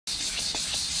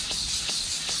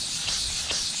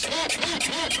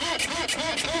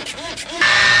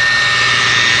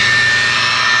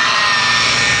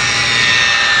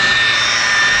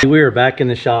We are back in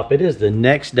the shop. It is the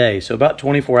next day, so about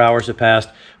 24 hours have passed.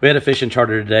 We had a fishing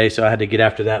charter today, so I had to get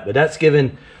after that, but that's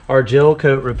given our gel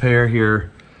coat repair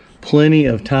here plenty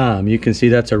of time. You can see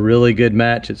that's a really good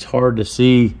match. It's hard to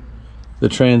see the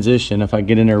transition. If I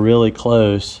get in there really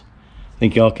close, I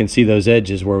think y'all can see those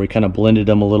edges where we kind of blended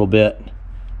them a little bit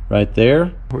right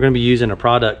there. We're going to be using a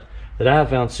product that I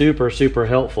have found super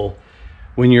helpful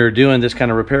when you're doing this kind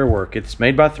of repair work. It's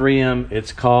made by 3M.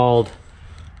 It's called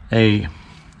a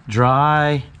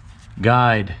dry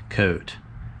guide coat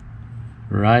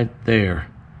right there.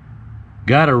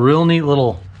 Got a real neat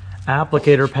little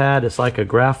applicator pad. It's like a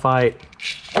graphite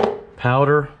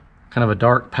powder, kind of a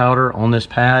dark powder on this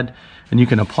pad, and you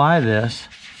can apply this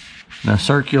in a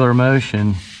circular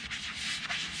motion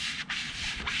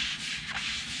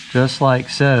just like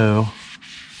so,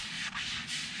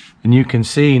 and you can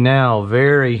see now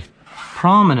very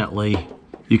prominently,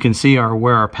 you can see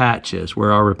where our patch is,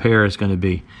 where our repair is going to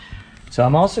be. So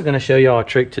I'm also going to show y'all a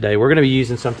trick today. We're going to be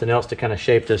using something else to kind of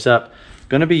shape this up.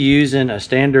 Going to be using a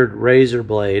standard razor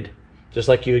blade, just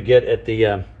like you would get at the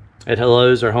at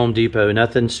Lowe's or Home Depot.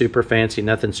 Nothing super fancy,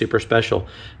 nothing super special.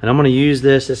 And I'm going to use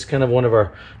this. This is kind of one of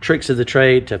our tricks of the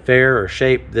trade to fair or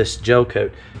shape this gel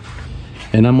coat.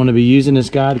 And I'm going to be using this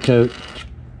guide coat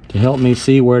to help me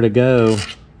see where to go.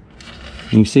 You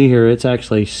can see here it's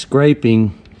actually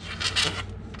scraping,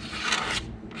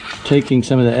 taking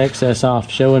some of the excess off,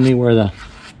 showing me where the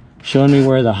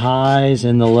highs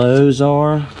and the lows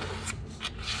are.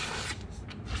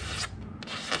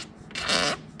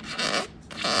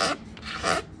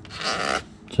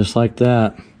 Just like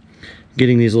that.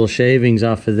 Getting these little shavings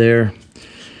off of there.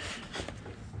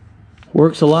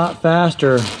 Works a lot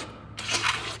faster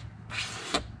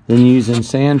than using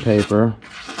sandpaper.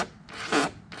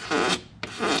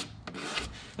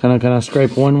 Kind of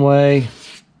scrape one way.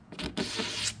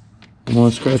 I'm going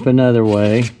to scrape another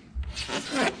way.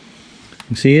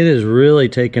 You see, it is really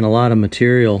taking a lot of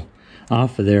material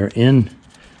off of there in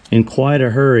quite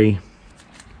a hurry.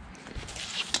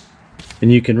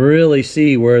 And you can really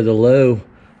see where the low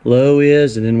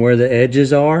is and then where the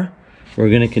edges are. We're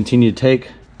going to continue to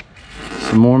take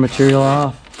some more material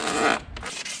off.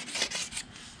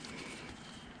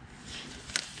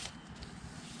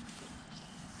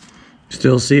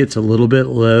 Still see it's a little bit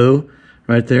low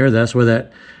right there. That's where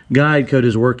that guide coat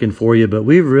is working for you, but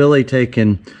we've really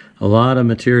taken a lot of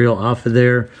material off of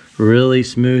there, really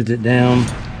smoothed it down.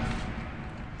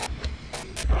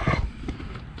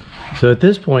 So at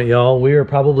this point, y'all, we are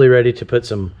probably ready to put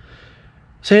some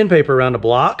sandpaper around a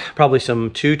block. Probably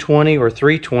some 220 or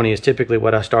 320 is typically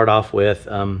what I start off with.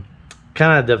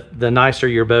 Kind of the nicer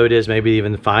your boat is, maybe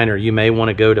even the finer, you may want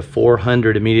to go to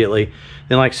 400 immediately,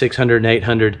 then like 600 and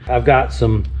 800. I've got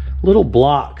some little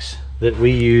blocks that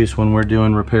we use when we're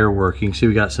doing repair work. You can see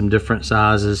we got some different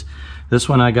sizes. This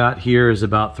one I got here is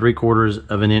about 3/4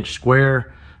 of an inch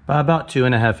square by about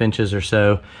 2.5 inches or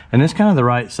so. And it's kind of the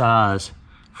right size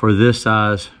for this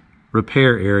size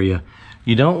repair area.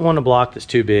 You don't want a block that's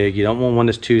too big. You don't want one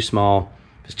that's too small.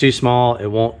 If it's too small, it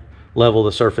won't level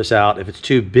the surface out. If it's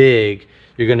too big,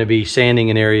 you're going to be sanding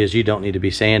in areas you don't need to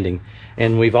be sanding.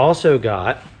 And we've also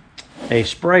got a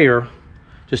sprayer,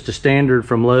 just a standard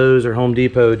from Lowe's or Home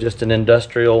Depot, just an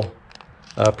industrial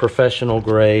professional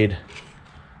grade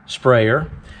sprayer.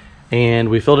 And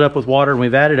we filled it up with water, and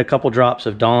we've added a couple drops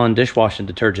of Dawn dishwashing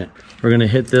detergent. We're going to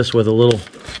hit this with a little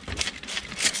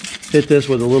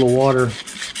water,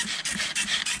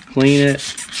 clean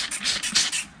it,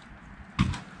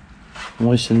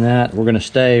 moisten that. We're going to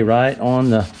stay right on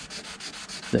the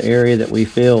area that we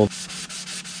filled.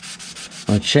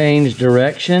 I'm going to change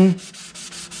direction.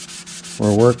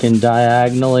 We're working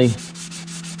diagonally,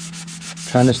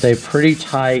 trying to stay pretty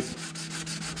tight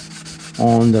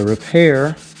on the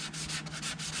repair.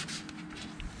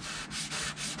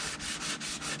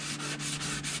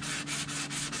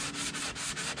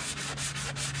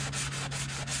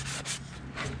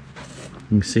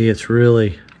 You can see it's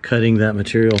really cutting that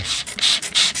material.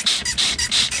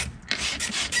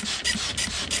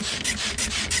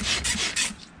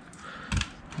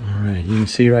 All right, you can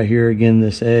see right here again,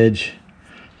 this edge.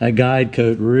 That guide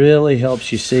coat really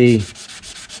helps you see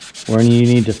when you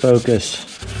need to focus.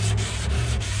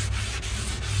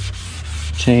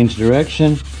 Change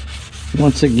direction.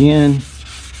 Once again,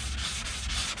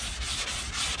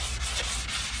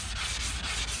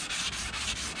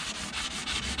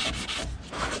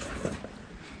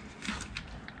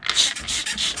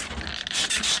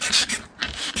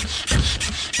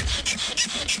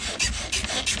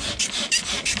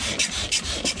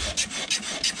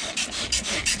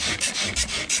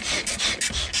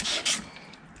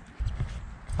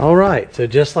 right, so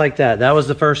just like that. That was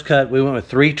the first cut. We went with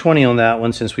 320 on that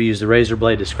one since we used the razor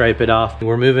blade to scrape it off.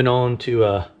 We're moving on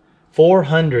to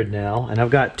 400 now, and I've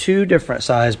got two different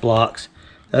size blocks.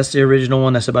 That's the original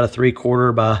one. That's about a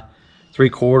 3/4 by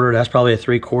 3/4. That's probably a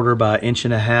 3/4 by 1.5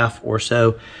 inches or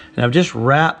so. And I've just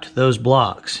wrapped those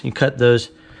blocks. You cut those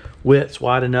widths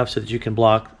wide enough so that you can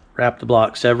wrap the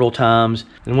block several times.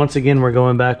 And once again, we're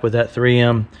going back with that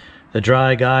 3M, the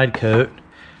dry guide coat.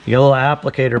 You got a little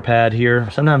applicator pad here.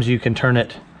 Sometimes you can turn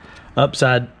it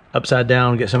upside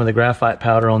down and get some of the graphite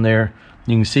powder on there.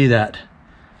 You can see that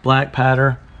black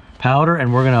powder,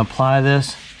 and we're gonna apply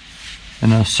this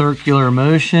in a circular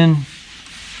motion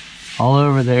all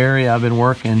over the area I've been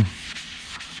working,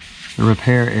 the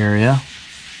repair area.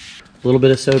 A little bit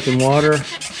of soap and water,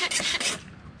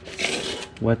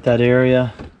 wet that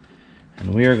area,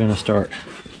 and we are gonna start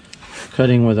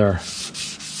cutting with our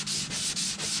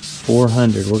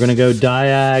 400. We're gonna go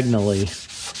diagonally.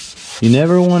 You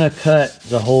never wanna cut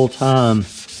the whole time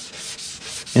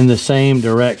in the same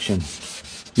direction.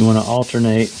 You wanna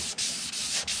alternate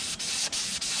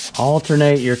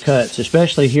your cuts,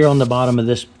 especially here on the bottom of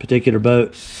this particular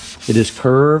boat. It is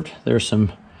curved. There's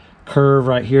some curve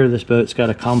right here. This boat's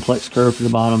got a complex curve to the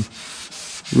bottom.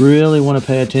 Really want to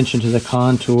pay attention to the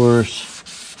contours,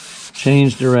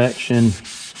 change direction,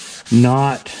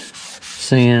 not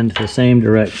sand the same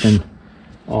direction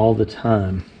all the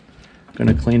time.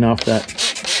 Gonna clean off that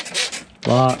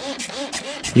block.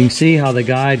 You can see how the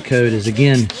guide coat is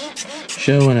again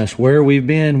showing us where we've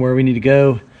been, where we need to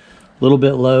go. A little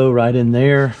bit low right in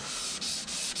there.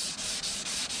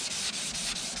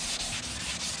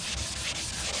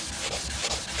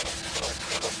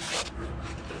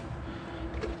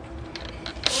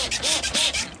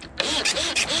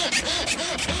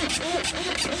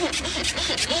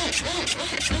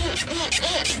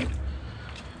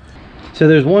 So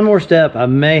there's one more step I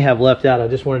may have left out. I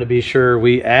just wanted to be sure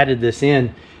we added this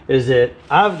in, is that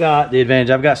I've got the advantage.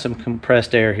 I've got some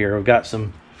compressed air here. I've got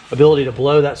some ability to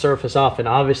blow that surface off, and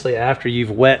obviously after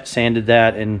you've wet sanded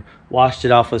that and washed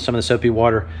it off with some of the soapy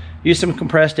water, use some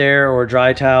compressed air or a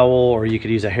dry towel, or you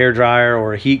could use a hair dryer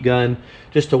or a heat gun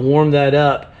just to warm that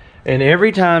up. And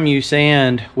every time you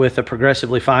sand with a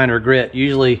progressively finer grit,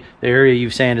 usually the area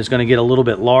you've sanded is going to get a little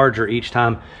bit larger each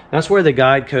time. That's where the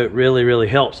guide coat really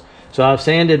helps. So I've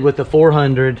sanded with the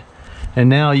 400, and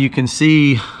now you can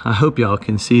see, I hope y'all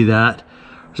can see that,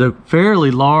 there's a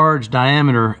fairly large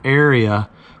diameter area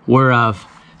where I've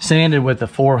sanded with the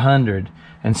 400.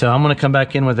 And so I'm gonna come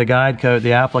back in with the guide coat,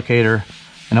 the applicator,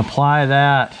 and apply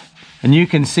that. And you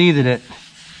can see that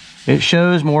it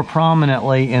shows more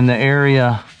prominently in the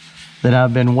area that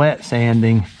I've been wet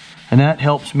sanding. And that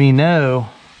helps me know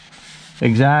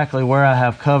exactly where I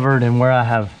have covered and where I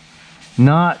have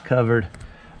not covered.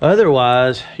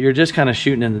 Otherwise, you're just kind of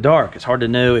shooting in the dark. It's hard to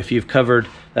know if you've covered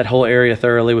that whole area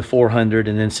thoroughly with 400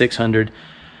 and then 600,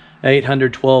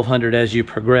 800, 1200 as you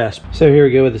progress. So here we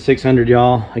go with the 600,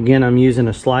 y'all. Again, I'm using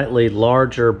a slightly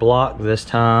larger block this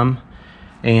time.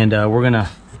 And we're gonna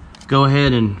go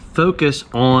ahead and focus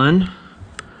on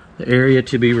the area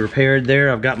to be repaired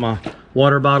there. I've got my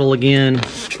water bottle again.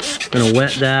 Gonna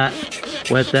wet that.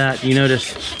 You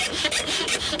notice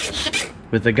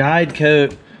with the guide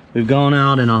coat, we've gone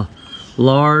out in a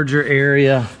larger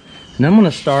area, and I'm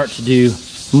gonna start to do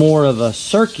more of a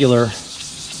circular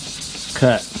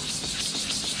cut.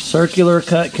 Circular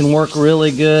cut can work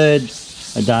really good.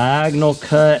 A diagonal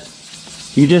cut,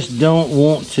 you just don't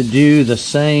want to do the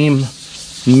same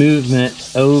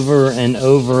movement over and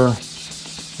over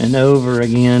and over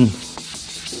again.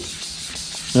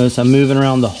 Notice I'm moving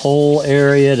around the whole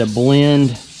area to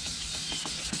blend.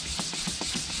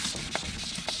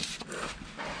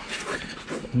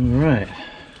 All right.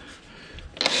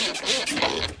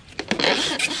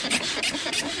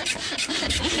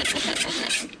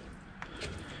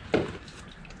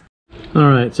 All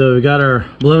right, so we got our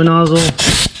blow nozzle,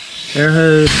 air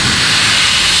hose.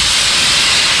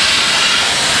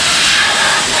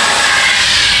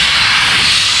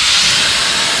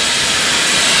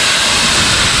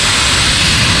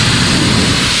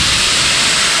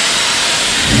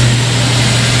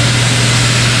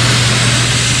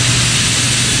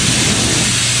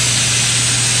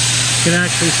 You can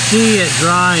actually see it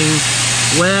drying,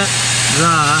 wet,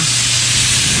 dry.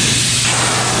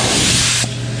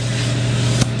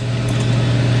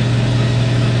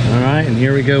 All right, and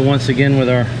here we go once again with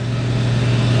our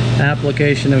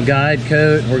application of guide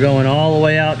coat. We're going all the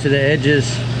way out to the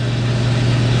edges.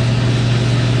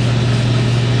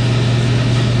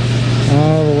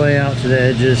 All the way out to the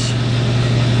edges.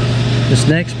 This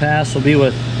next pass will be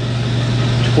with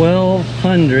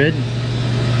 1200.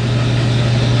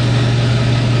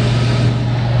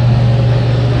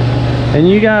 And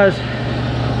you guys,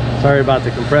 sorry about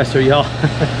the compressor, y'all.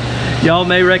 Y'all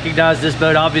may recognize this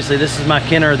boat. Obviously, this is my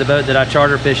Kenner, the boat that I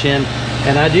charter fish in.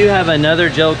 And I do have another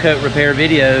Gelcoat repair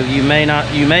video you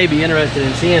may be interested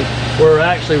in seeing. We're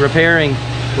actually repairing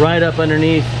right up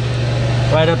underneath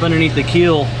the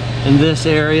keel in this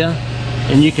area.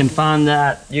 And you can find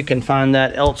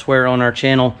that elsewhere on our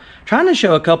channel. Trying to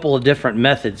show a couple of different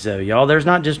methods though, y'all. There's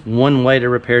not just one way to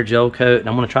repair Gelcoat, and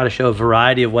I'm gonna try to show a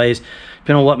variety of ways,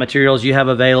 depending on what materials you have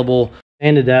available.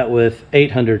 Sanded that with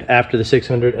 800 after the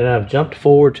 600, and I've jumped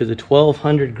forward to the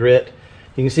 1200 grit.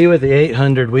 You can see with the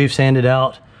 800, we've sanded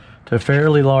out to a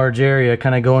fairly large area,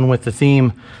 kind of going with the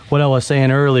theme, what I was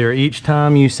saying earlier. Each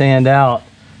time you sand out,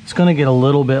 it's gonna get a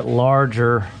little bit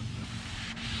larger.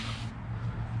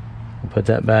 We'll put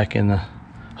that back in the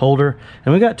holder.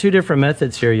 And we got two different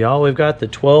methods here, y'all. We've got the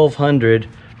 1200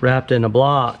 wrapped in a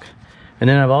block, and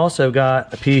then I've also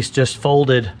got a piece just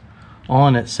folded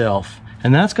on itself.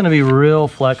 And that's gonna be real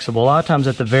flexible. A lot of times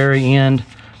at the very end,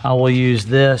 I will use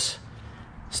this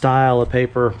style of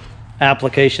paper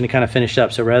application to kind of finish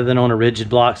up. So rather than on a rigid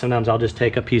block, sometimes I'll just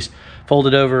take a piece, fold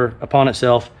it over upon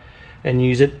itself, and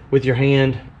use it with your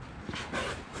hand.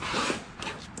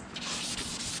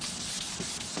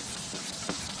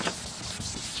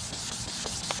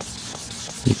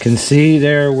 You can see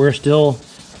there, we're still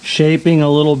shaping a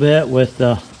little bit with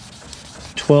the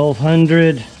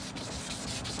 1200.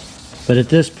 But at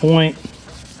this point,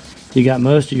 you got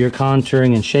most of your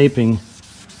contouring and shaping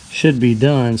should be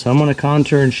done. So I'm going to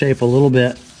contour and shape a little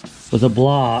bit with a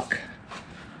block.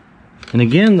 And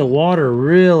again, the water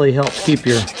really helps keep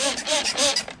your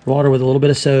water with a little bit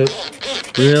of soap.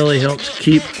 Really helps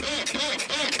keep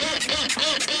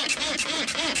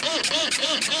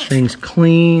things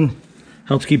clean.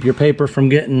 Helps keep your paper from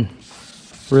getting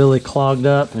really clogged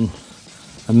up and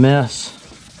a mess.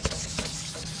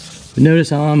 But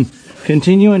notice how I'm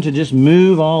continuing to just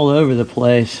move all over the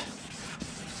place.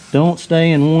 Don't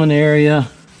stay in one area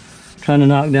trying to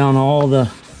knock down all the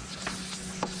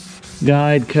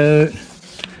guide coat,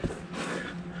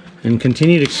 and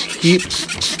continue to keep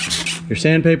your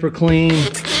sandpaper clean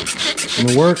in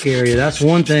the work area. That's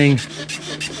one thing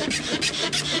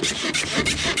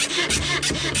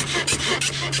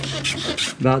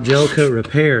about Gelcoat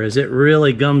repair, is it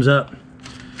really gums up.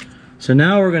 So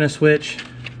now we're going to switch.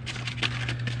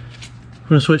 I'm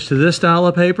going to switch to this style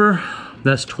of paper.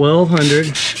 That's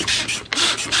 1200.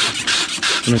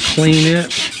 I'm going to clean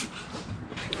it.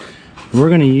 We're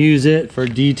going to use it for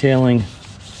detailing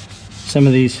some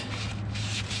of these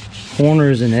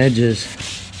corners and edges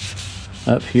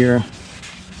up here.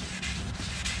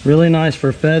 Really nice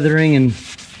for feathering and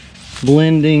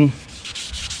blending.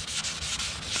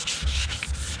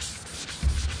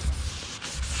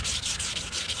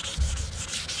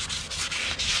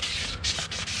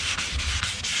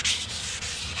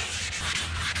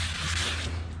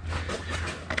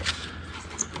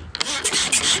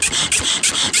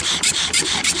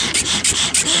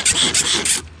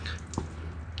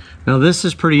 Now this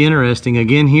is pretty interesting.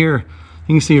 Again here,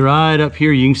 you can see right up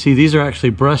here, you can see these are actually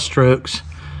brush strokes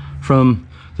from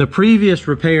the previous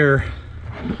repair.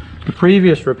 The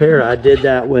previous repair, I did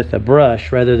that with a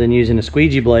brush rather than using the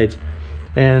squeegee blades.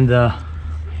 And the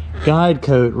guide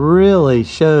coat really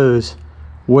shows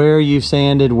where you've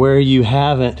sanded, where you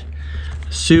haven't.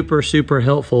 Super, super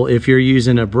helpful if you're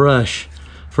using a brush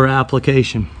for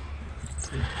application.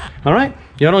 All right,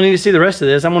 y'all don't need to see the rest of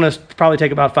this. I'm gonna probably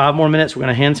take about 5 more minutes. We're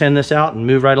gonna hand sand this out and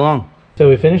move right along. So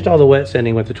we finished all the wet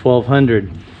sanding with the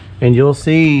 1200, and you'll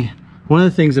see one of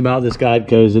the things about this guide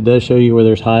coat is it does show you where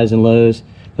there's highs and lows.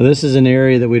 Now this is an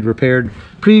area that we'd repaired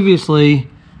previously,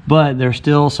 but there's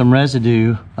still some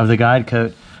residue of the guide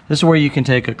coat. This is where you can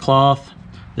take a cloth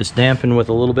that's dampened with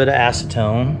a little bit of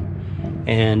acetone,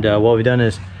 and what we've done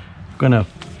is we're gonna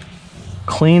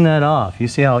clean that off. You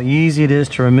see how easy it is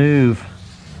to remove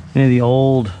any of the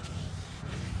old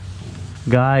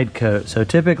guide coat. So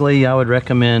typically I would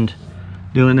recommend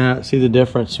doing that. See the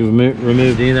difference? You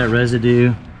removed any of that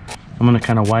residue. I'm going to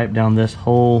kind of wipe down this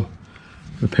whole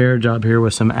repair job here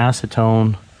with some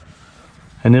acetone,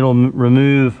 and it'll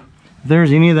remove, if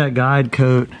there's any of that guide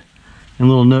coat and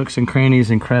little nooks and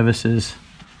crannies and crevices,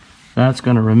 that's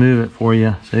going to remove it for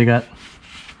you. So you got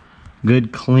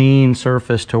good clean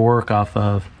surface to work off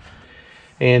of.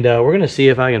 And we're going to see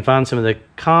if I can find some of the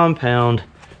compound.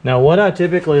 Now what I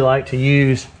typically like to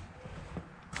use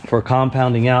for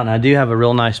compounding out, and I do have a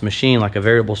real nice machine, like a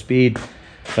variable speed,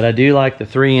 but I do like the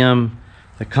 3M,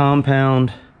 the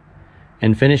compound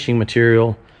and finishing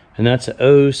material, and that's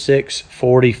a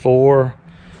 0644.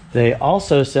 They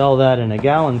also sell that in a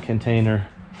gallon container,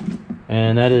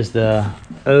 and that is the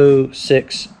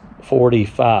 0644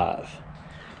 $1.45.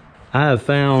 I have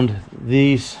found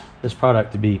this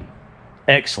product to be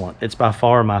excellent. It's by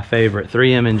far my favorite.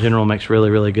 3M in general makes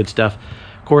really good stuff.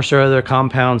 Of course, there are other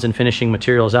compounds and finishing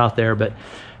materials out there, but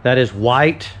that is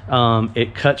white.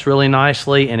 It cuts really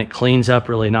nicely and it cleans up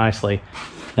really nicely.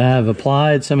 I have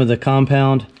applied some of the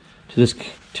compound to this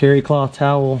terry cloth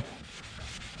towel.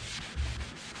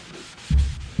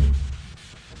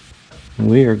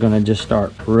 We are going to just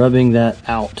start rubbing that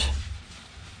out.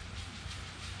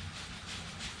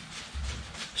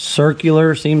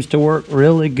 Circular seems to work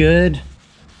really good.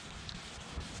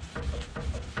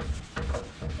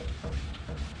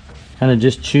 Kind of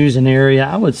just choose an area.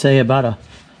 I would say about a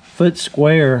foot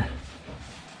square.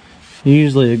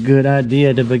 Usually a good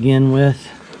idea to begin with.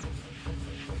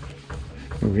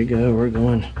 Here we go. We're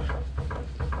going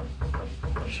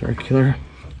circular.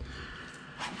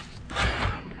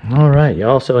 All right,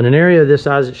 y'all. So in an area of this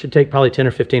size, it should take probably 10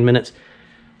 or 15 minutes.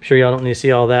 I'm sure y'all don't need to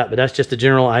see all that, but that's just a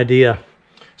general idea.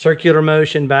 Circular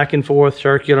motion back and forth,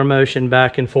 circular motion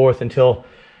back and forth until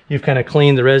you've kind of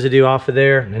cleaned the residue off of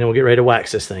there, and then we'll get ready to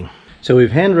wax this thing. So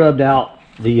we've hand rubbed out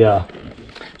the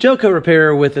gel coat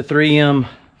repair with the 3M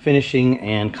finishing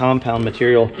and compound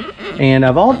material, and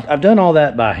I've done all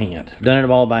that by hand. I've done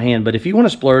it all by hand, but if you want to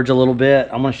splurge a little bit,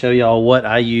 I'm going to show y'all what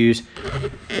I use.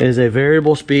 It is a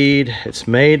variable speed. It's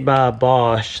made by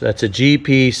Bosch. That's a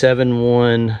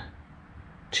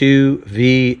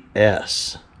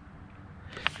GP712VS.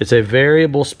 It's a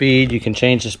variable speed. You can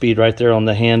change the speed right there on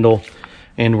the handle,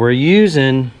 and we're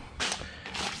using,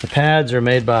 the pads are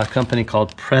made by a company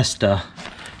called Presta,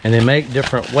 and they make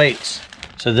different weights.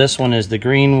 So this one is the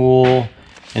green wool,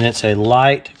 and it's a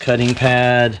light cutting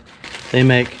pad. They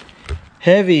make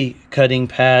heavy cutting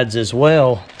pads as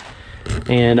well.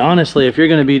 And honestly, if you're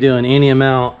going to be doing any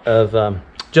amount of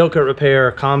gel coat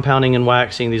repair, compounding and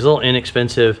waxing, these little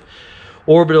inexpensive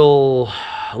orbital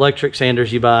electric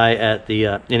sanders you buy at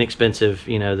the inexpensive,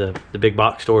 you know, the big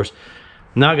box stores,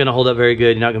 not going to hold up very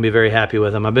good. You're not going to be very happy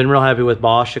with them. I've been real happy with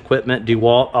Bosch equipment.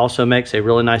 DeWalt also makes a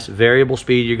really nice variable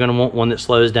speed. You're going to want one that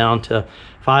slows down to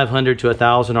 500 to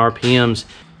 1,000 RPMs.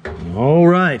 All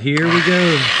right, here we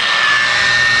go.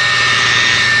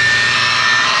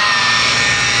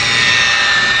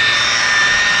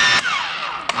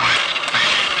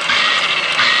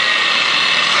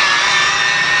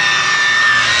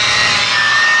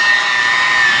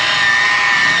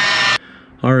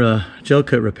 Our gel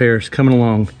coat repair is coming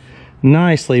along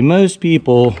nicely. Most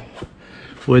people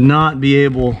would not be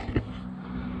able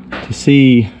to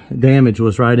see damage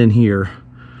was right in here,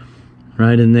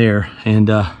 right in there,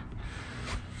 and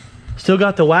still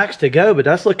got the wax to go, but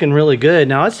that's looking really good.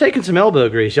 Now it's taking some elbow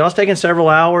grease, y'all. It's taking several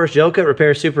hours. Gel coat repair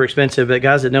is super expensive, but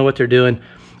guys that know what they're doing,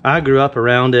 I grew up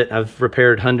around it. I've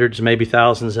repaired hundreds, maybe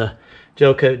thousands of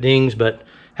gel coat dings, but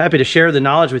happy to share the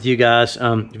knowledge with you guys.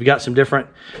 If you got some different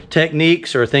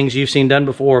techniques or things you've seen done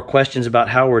before, or questions about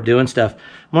how we're doing stuff, I'm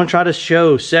going to try to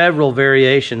show several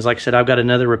variations. Like I said, I've got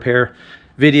another repair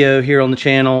video here on the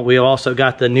channel. We also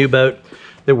got the new boat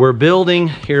that we're building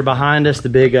here behind us, the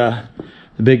big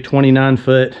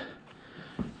 29-foot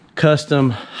custom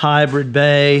hybrid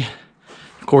bay.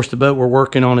 Of course, the boat we're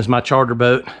working on is my charter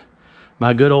boat,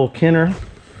 my good old Kenner.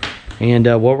 And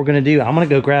what we're going to do, I'm going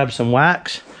to go grab some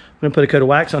wax. I'm gonna put a coat of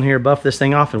wax on here, buff this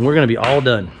thing off, and we're gonna be all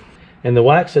done. And the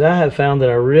wax that I have found that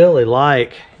I really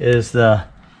like is the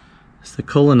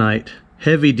Colinite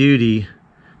Heavy Duty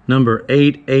number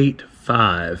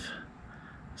 885.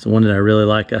 It's the one that I really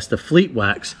like. That's the Fleet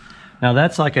Wax. Now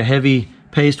that's like a heavy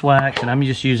paste wax, and I'm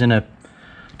just using a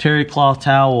terry cloth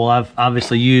towel. I've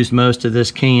obviously used most of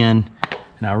this can,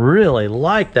 and I really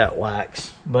like that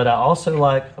wax. But I also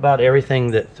like about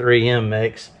everything that 3M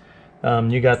makes.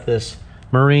 You got this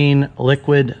marine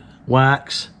liquid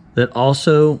wax that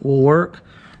also will work.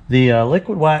 The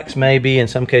liquid wax may be in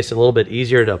some cases a little bit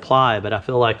easier to apply, but I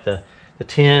feel like the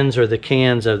tins or the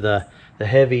cans of the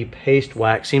heavy paste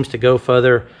wax seems to go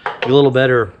further, a little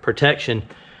better protection.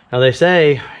 Now they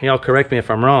say, y'all correct me if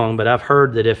I'm wrong, but I've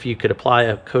heard that if you could apply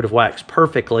a coat of wax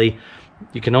perfectly,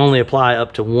 you can only apply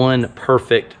up to one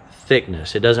perfect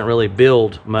thickness. It doesn't really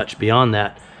build much beyond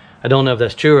that. I don't know if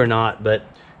that's true or not, but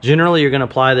generally, you're going to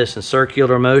apply this in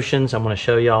circular motions. I'm going to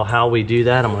show y'all how we do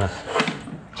that. I'm going to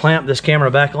clamp this camera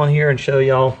back on here and show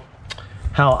y'all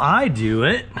how I do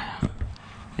it.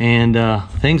 And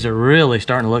things are really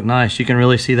starting to look nice. You can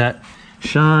really see that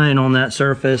shine on that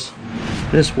surface.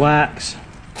 This wax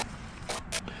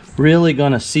really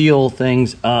going to seal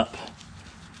things up.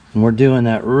 And we're doing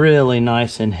that really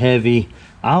nice and heavy.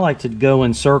 I like to go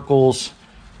in circles,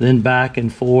 then back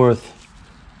and forth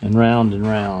and round and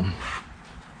round.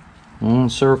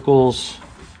 Circles,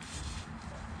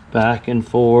 back and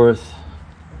forth,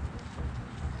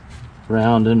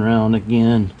 round and round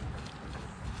again.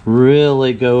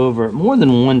 Really go over it more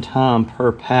than one time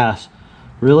per pass.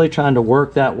 Really trying to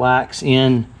work that wax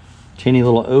in to any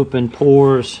little open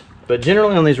pores. But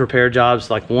generally on these repair jobs,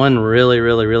 like one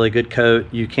really good coat.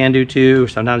 You can do 2, or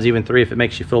sometimes even 3 if it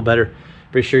makes you feel better.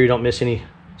 Be sure you don't miss any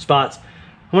spots.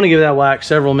 I'm gonna give that wax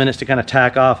several minutes to kind of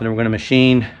tack off, and then we're gonna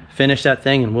machine, finish that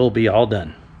thing, and we'll be all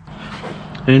done.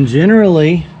 And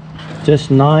generally,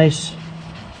 just nice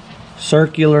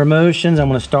circular motions. I'm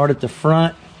gonna start at the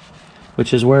front,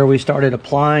 which is where we started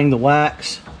applying the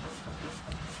wax.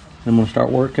 I'm gonna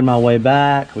start working my way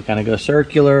back. We kind of go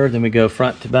circular, then we go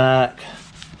front to back.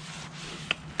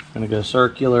 Gonna go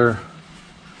circular,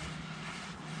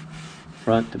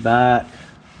 front to back.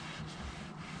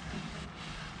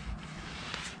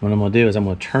 What I'm gonna do is I'm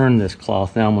gonna turn this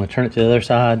cloth now. I'm gonna turn it to the other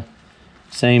side.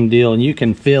 Same deal, and you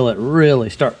can feel it really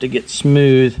start to get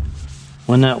smooth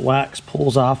when that wax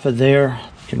pulls off of there.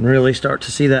 You can really start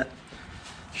to see that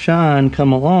shine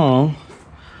come along.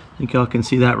 I think y'all can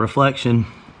see that reflection.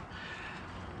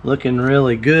 Looking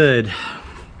really good.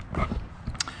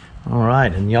 All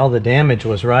right, and y'all, the damage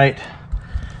was right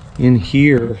in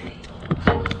here.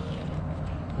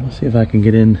 Let's see if I can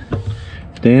get in.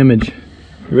 Damage,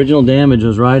 the original damage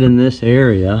was right in this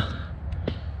area.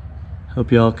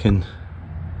 Hope y'all can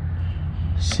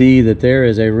see that there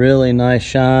is a really nice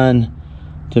shine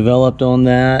developed on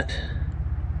that.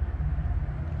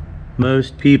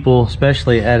 Most people,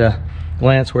 especially at a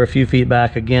glance, we're a few feet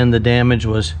back. Again, the damage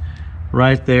was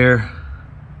right there.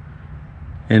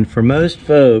 And for most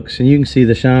folks, and you can see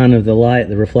the shine of the light,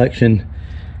 the reflection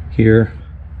here,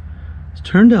 it's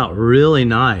turned out really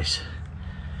nice.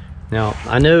 Now,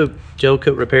 I know gel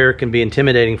coat repair can be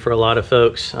intimidating for a lot of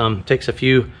folks. Takes a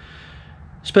few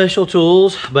special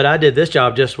tools, but I did this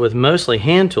job just with mostly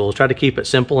hand tools. Tried to keep it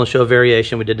simple and show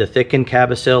variation. We did the thickened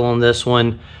cabasel on this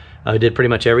one. I did pretty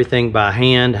much everything by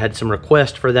hand. Had some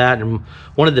requests for that and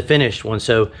wanted the finished one.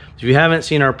 So if you haven't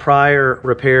seen our prior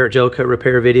repair, gel coat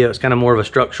repair video, it's kind of more of a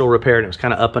structural repair, and it was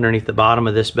kind of up underneath the bottom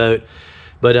of this boat.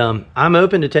 But I'm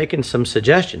open to taking some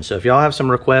suggestions. So if y'all have some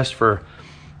requests for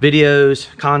videos,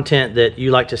 content that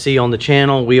you like to see on the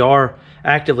channel, we are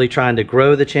actively trying to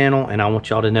grow the channel, and I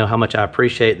want y'all to know how much I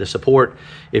appreciate the support.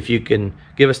 If you can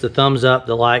give us the thumbs up,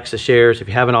 the likes, the shares. If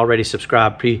you haven't already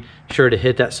subscribed, be sure to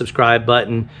hit that subscribe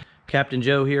button. Captain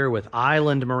Joe here with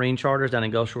Island Marine Charters down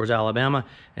in Gulf Shores, Alabama,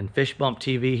 and Fish Bump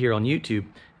TV here on YouTube.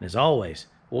 And as always,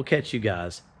 we'll catch you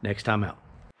guys next time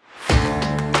out.